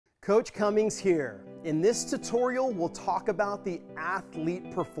Coach Cummings here. In this tutorial, we'll talk about the athlete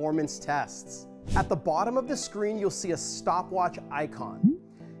performance tests. At the bottom of the screen, you'll see a stopwatch icon.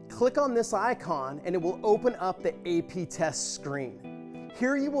 Click on this icon and it will open up the AP test screen.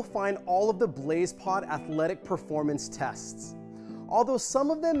 Here you will find all of the BlazePod athletic performance tests. Although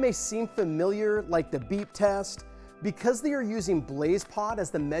some of them may seem familiar, like the beep test, because they are using BlazePod as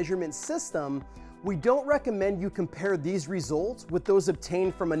the measurement system, we don't recommend you compare these results with those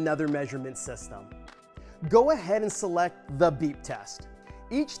obtained from another measurement system. Go ahead and select the beep test.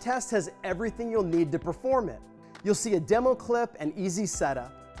 Each test has everything you'll need to perform it. You'll see a demo clip and easy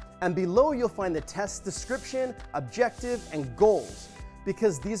setup, and below you'll find the test description, objective, and goals.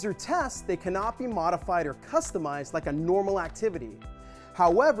 Because these are tests, they cannot be modified or customized like a normal activity.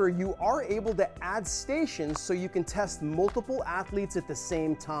 However, you are able to add stations so you can test multiple athletes at the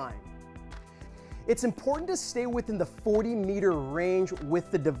same time. It's important to stay within the 40-meter range with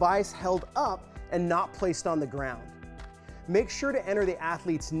the device held up and not placed on the ground. Make sure to enter the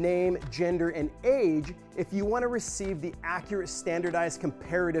athlete's name, gender, and age if you want to receive the accurate standardized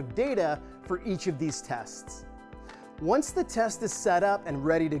comparative data for each of these tests. Once the test is set up and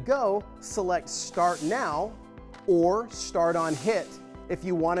ready to go, select Start Now or Start on Hit if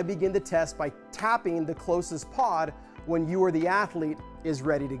you want to begin the test by tapping the closest pod when you or the athlete is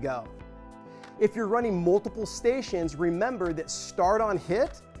ready to go. If you're running multiple stations, remember that Start on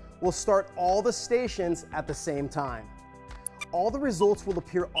Hit will start all the stations at the same time. All the results will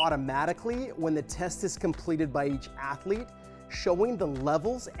appear automatically when the test is completed by each athlete, showing the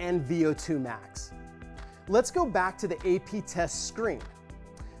levels and VO2 max. Let's go back to the AP test screen.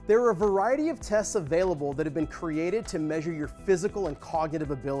 There are a variety of tests available that have been created to measure your physical and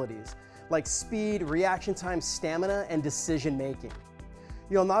cognitive abilities, like speed, reaction time, stamina, and decision making.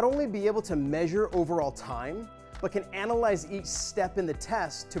 You'll not only be able to measure overall time, but can analyze each step in the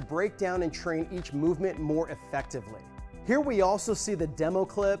test to break down and train each movement more effectively. Here we also see the demo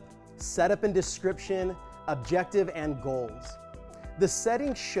clip, setup and description, objective, and goals. The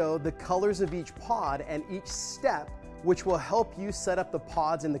settings show the colors of each pod and each step, which will help you set up the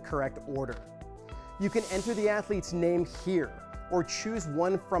pods in the correct order. You can enter the athlete's name here, or choose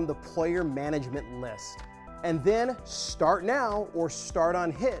one from the player management list. And then Start Now or Start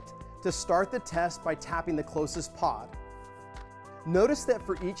on Hit to start the test by tapping the closest pod. Notice that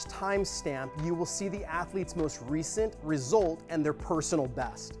for each timestamp, you will see the athlete's most recent result and their personal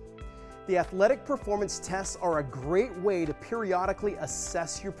best. The athletic performance tests are a great way to periodically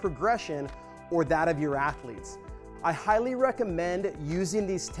assess your progression or that of your athletes. I highly recommend using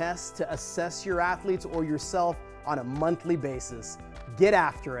these tests to assess your athletes or yourself on a monthly basis. Get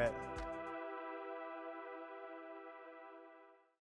after it.